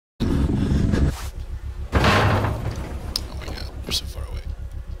We're so far away.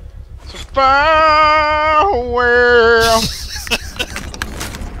 So far away.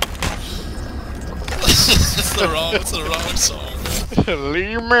 It's the wrong song.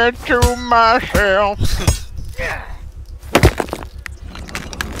 Leave me to myself.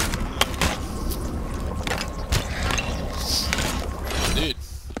 Dude,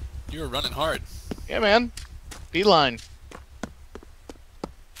 you were running hard. Yeah, man. Beeline.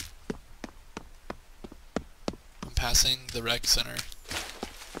 I'm passing the rec center.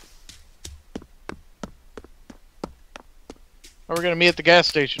 Oh, we're gonna meet at the gas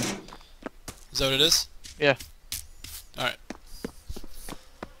station. Is that what it is? Yeah. Alright.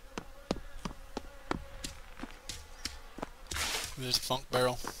 There's a funk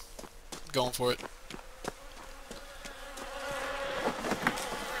barrel. Going for it.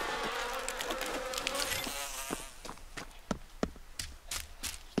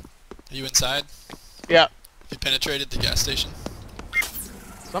 Are you inside? Yeah. You penetrated the gas station?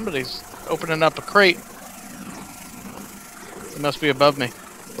 Somebody's opening up a crate. They must be above me.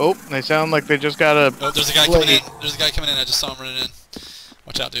 Oh, they sound like they just got a... Oh, there's a guy coming in. There's a guy coming in. I just saw him running in.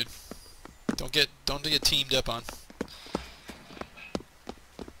 Watch out, dude. Don't get teamed up on.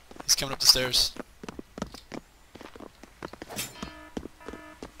 He's coming up the stairs.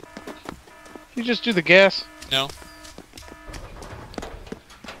 You just do the gas? No.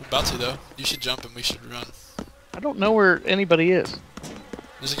 I'm about to, though. You should jump and we should run. I don't know where anybody is.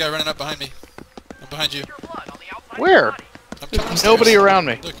 There's a guy running up behind me. I'm behind you. Where? I'm coming There's upstairs. nobody around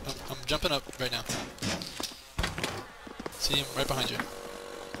me. Look, I'm jumping up right now. See him right behind you.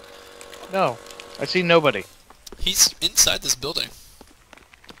 No. I see nobody. He's inside this building.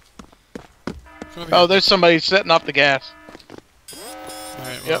 Come over Oh, here. there's somebody setting off the gas.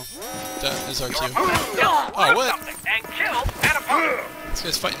 Alright, well, that is our cue. Oh, what? This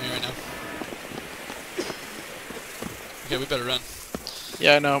guy's fighting me right now. Okay, we better run.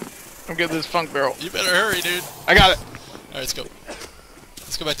 Yeah, I know. I'm getting this funk barrel. You better hurry, dude. I got it. Alright, let's go.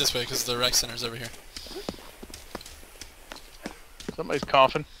 Let's go back this way, because the rec center's over here. Somebody's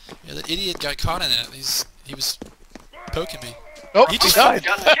coughing. Yeah, that idiot got caught in it. He was poking me. Oh, He he just died.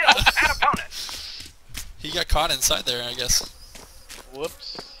 He got caught inside there, I guess.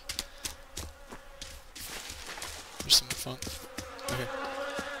 Whoops. There's some funk. Okay.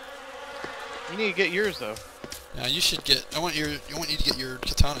 You need to get yours, though. Now you should get. I want you to get your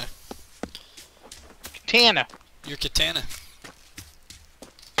katana. Katana. Your katana.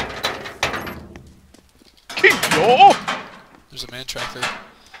 Kill. There's a man tracker.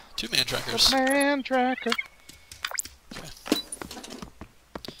 2 man trackers. Man tracker. Okay.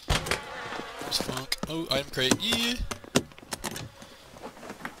 There's funk. Oh, item crate. Yeah.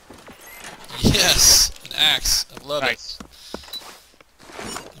 Yes, an axe. I love Nice. it.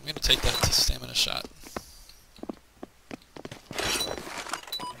 I'm gonna take that to stamina shot.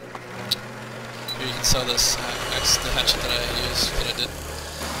 Here you can sell this axe, the hatchet that I used, that I did,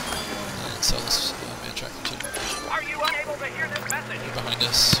 and sell this man tracker too. Are you unable to hear this message? You're behind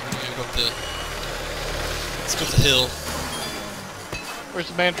us. We're gonna go up the. Let's go up the hill. Where's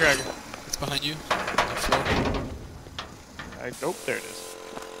the man tracker? It's behind you. On the floor. Oh, there it is.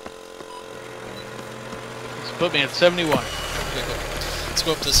 It's put me at 71. Okay, go. Let's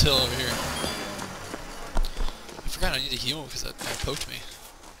go up this hill over here. I forgot I need to heal because that guy poked me.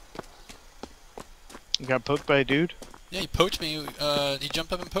 You got poked by a dude? Yeah, he poked me. He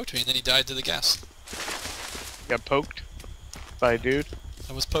jumped up and poked me, and then he died to the gas. You got poked by a dude?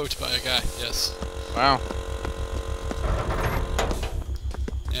 I was poked by a guy. Yes. Wow.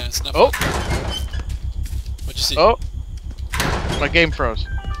 Yeah, it's not. Oh! Fun. What'd you see? Oh! My game froze.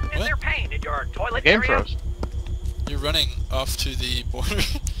 Is there pain in your toilet Game area? froze. You're running off to the border.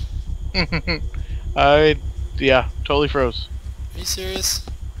 Yeah, totally froze. Are you serious?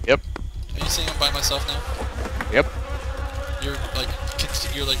 Yep. Are you saying I'm by myself now? Yep. You're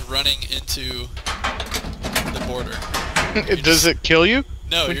like running into the border. Does it kill you?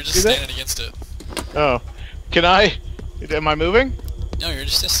 No, Would you're you just do that? standing against it. Oh. Can I? Am I moving? No, you're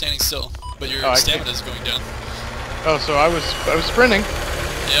just standing still, but your Oh, I stamina is going down. Oh, so I was sprinting.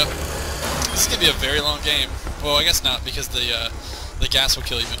 Yep. This is gonna be a very long game. Well, I guess not, because the gas will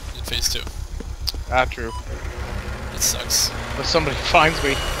kill you in phase 2. Ah, true. It sucks. If somebody finds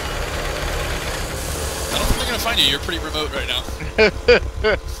me. I don't think they're gonna find you. You're pretty remote right now.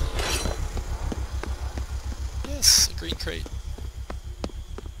 Yes, a green crate. Do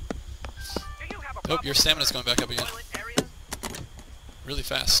you have a Oh, problem your stamina's going back up with again. toilet areas? Really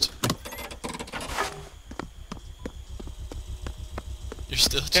fast. You're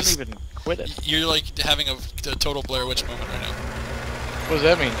still Can't just... even quit it. You're like having a total Blair Witch moment right now. What does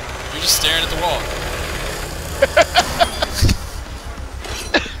that mean? You're just staring at the wall.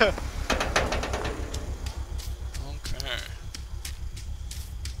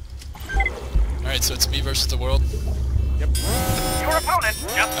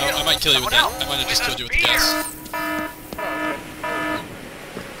 opponent just killed I might kill you with someone that. I might have else just with killed you a with the gas.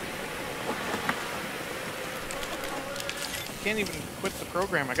 Can't even quit the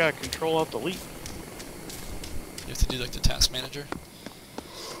program. I gotta control alt delete. You have to do like the task manager.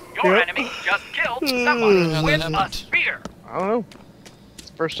 Your Yep. enemy just killed someone How with that a happened? spear. I don't know. It's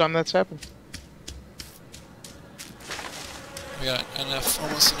the first time that's happened. We got enough,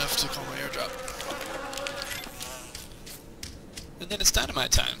 almost enough to call my airdrop. And then it's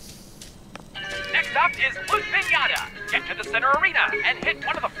dynamite time. Next up is Loot Pinata. Get to the center arena and hit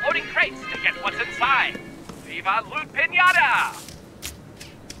one of the floating crates to get what's inside. Viva Loot Pinata!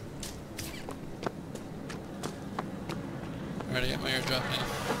 Alright, I got my airdrop now.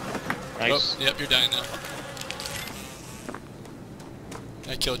 Nice. Oh, yep, you're dying now.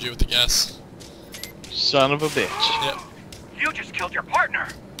 I killed you with the gas. Son of a bitch. Yep. You just killed your partner.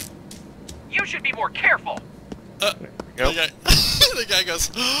 You should be more careful. Yep. The guy goes,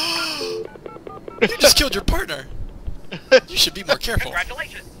 you just killed your partner. You should be more careful.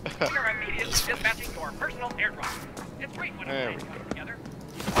 Congratulations. We are immediately dispatching your personal airdrop. It's great when There a we plan go. comes together.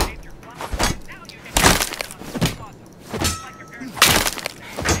 You saved your fun. Now you can awesome. Like your parents.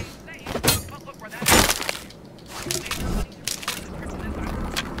 Stay safe, but look where that is.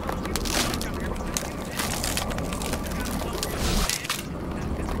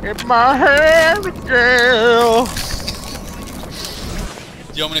 Get my hand, girl. Do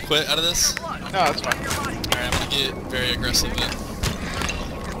you want me to quit out of this? No, that's fine. Alright, I'm gonna get very aggressive then.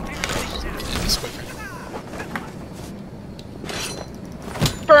 Make this quicker.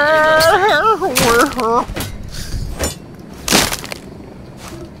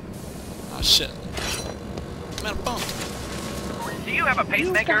 Oh shit. I'm out of bunk. Do you have a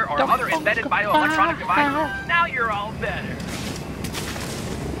pacemaker or other embedded bioelectronic device? Now you're all better.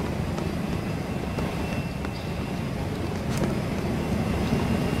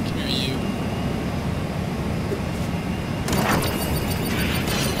 Come here, you.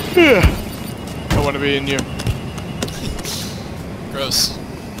 I want to be in you. Gross.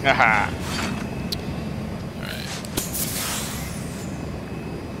 Haha. Alright.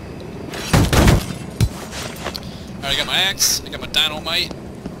 Alright, I got my axe, I got my dynamite.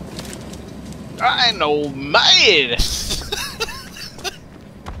 Dynamite!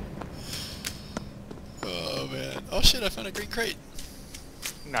 Oh man. Oh shit, I found a green crate.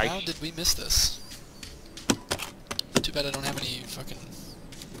 Nice. How did we miss this? Too bad I don't have any fucking...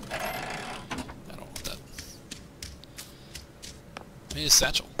 I don't want that. I need a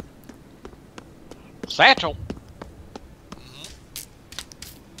satchel. Satchel.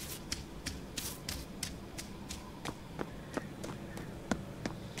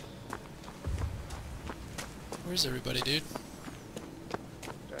 Where's everybody, dude?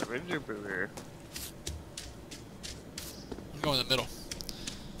 Here. I'm going in the middle.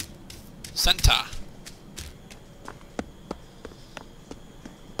 Center.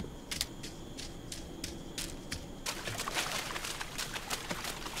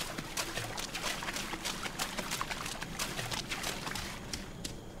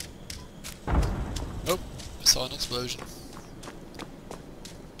 Oh, I saw an explosion.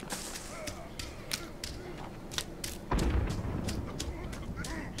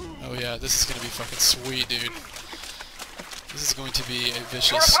 Oh yeah, this is gonna be fucking sweet, dude. This is going to be a Your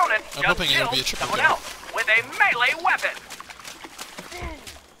vicious... opponent I'm just hoping it'll killed be a triple someone kill. else with a melee weapon.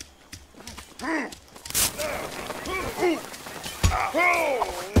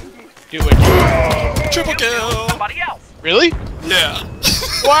 Do it. Triple You killed kill! somebody else. Really? Yeah!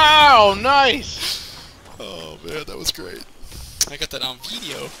 Wow, nice. Oh man, that was great. I got that on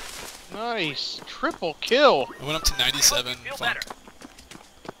video. Nice. Triple kill. I went up to 97. Feel Fuck. better.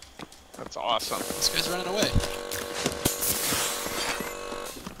 That's awesome. This guy's running away.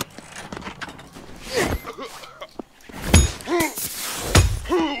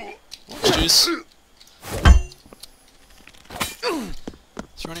 Orange juice.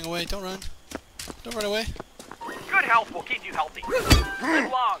 He's running away. Don't run. Don't run away. Good health will keep you healthy.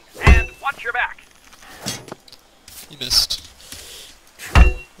 Live long and watch your back. You missed.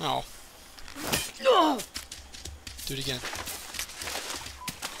 Oh. Do it again.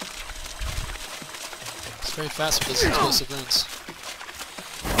 It's very fast with those explosive runes.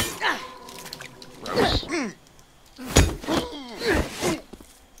 Gross.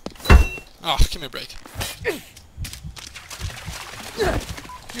 Oh, give me a break.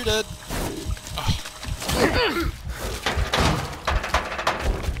 You're dead. Oh.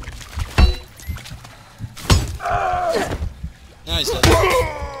 Now he's dead.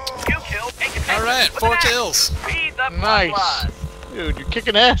 You killed a contestant Alright, with 4 an axe. kills. Feed the Nice. bloodlust. Dude, you're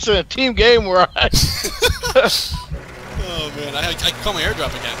kicking ass in a team game where I... Oh Oh man, I can call my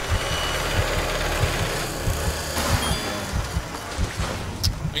airdrop again.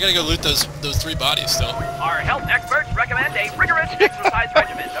 I gotta go loot those 3 bodies still. Our health experts recommend a rigorous exercise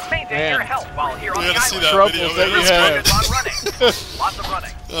regimen to maintain your health while here on the gotta see island. that Troubles video, that man. you Focus have. on running. Lots of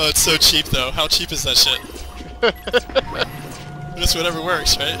running. Oh, it's so cheap though. How cheap is that shit? Just whatever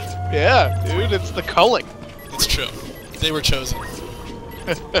works, right? Yeah, dude, it's the culling. It's true. They were chosen.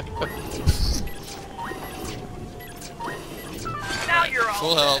 Now you're all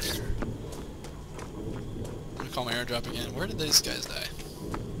Full health. I'm gonna call my airdrop again. Where did these guys die?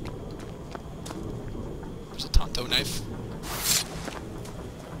 There's a Tonto knife.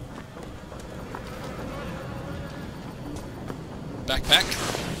 Backpack.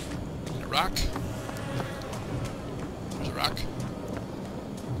 And a rock. There's a rock.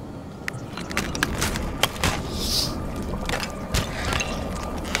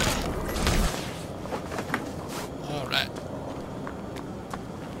 Alright.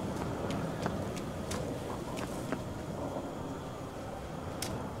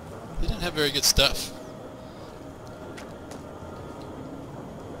 They didn't have very good stuff.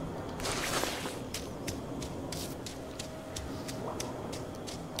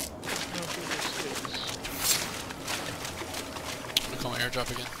 I'm gonna call my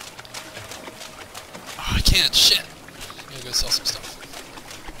airdrop again. Oh, I can't. Shit. I gotta go sell some stuff.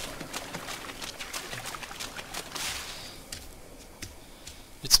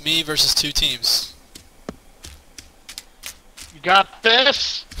 It's me versus 2 teams. You got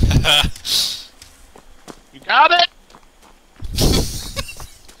this? You got it?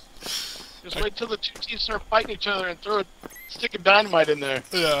 Just wait till the 2 teams start fighting each other and throw a stick of dynamite in there.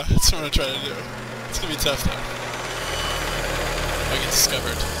 Yeah, that's what I'm gonna try to do. It's gonna be tough though. I get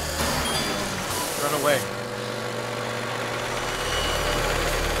discovered. Run away.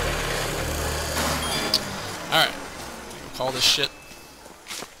 Alright. Call this shit.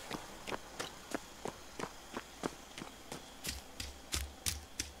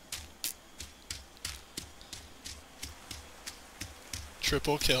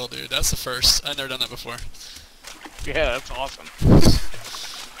 Triple kill, dude. That's the first. I've never done that before. Yeah, that's awesome.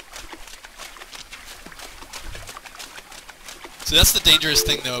 So that's the dangerous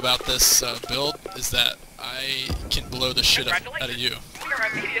thing, though, about this build, is that I can blow the shit out of you. We are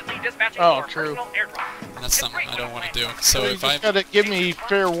immediately dispatching Oh, our true. personal airdrop. And that's something I don't want to do. So You if I... just gotta give me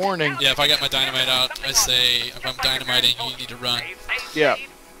fair warning. Yeah, if I got my dynamite out, I say, if I'm dynamiting, you need to run. Yeah.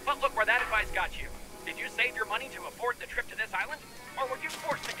 But look where that advice got you. Did you save your money to afford the trip to this island? Or were you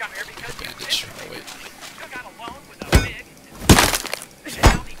forced to come here because you Bandage. didn't? Oh, wait. You got a loan with a big...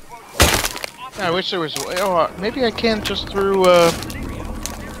 I wish there was. Oh, maybe I can just through.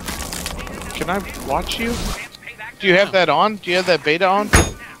 Can I watch you? Do you have that on? Do you have that beta on?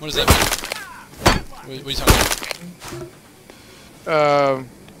 What does that mean? What are you talking about?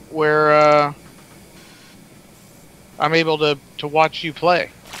 Where I'm able to watch you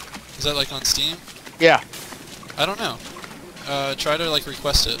play. Is that like on Steam? Yeah. I don't know. Try to like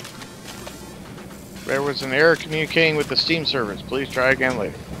request it. There was an error communicating with the Steam service. Please try again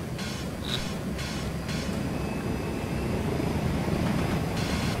later.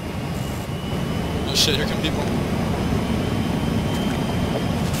 Oh shit, here come people.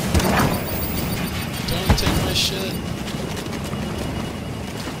 Don't take my shit.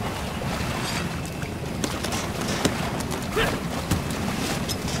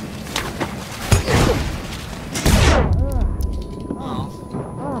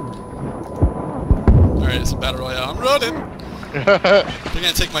 Alright, it's a battle royale. I'm running! They're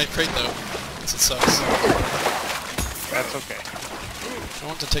gonna take my crate though. This sucks. That's okay. I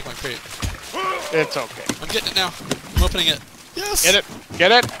want to take my crate. It's okay. I'm getting it now. I'm opening it. Yes! Get it.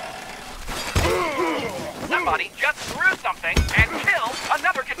 Get it. Somebody just threw something and killed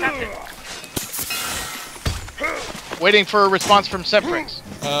another contestant. Waiting for a response from Sephrix.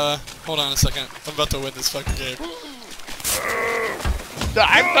 Hold on a second. I'm about to win this fucking game.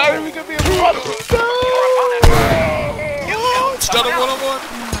 I thought it was gonna be a fun. It's done a one-on-one!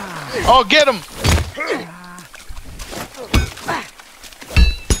 Oh, get him!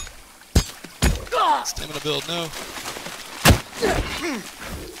 Stamina build, no.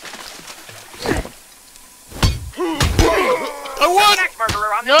 I won! Next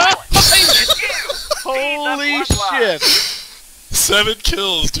murderer on the No! island. It's you. Holy Be the bloodline. shit! 7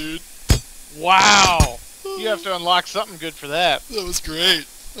 kills, dude. Wow! You have to unlock something good for that. That was great.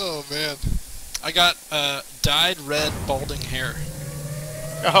 Oh, man. I got, dyed red balding hair.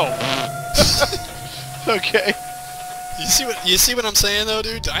 Oh. Okay. You see what I'm saying, though,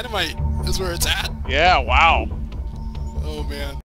 dude? Dynamite is where it's at. Yeah, wow. Oh, man.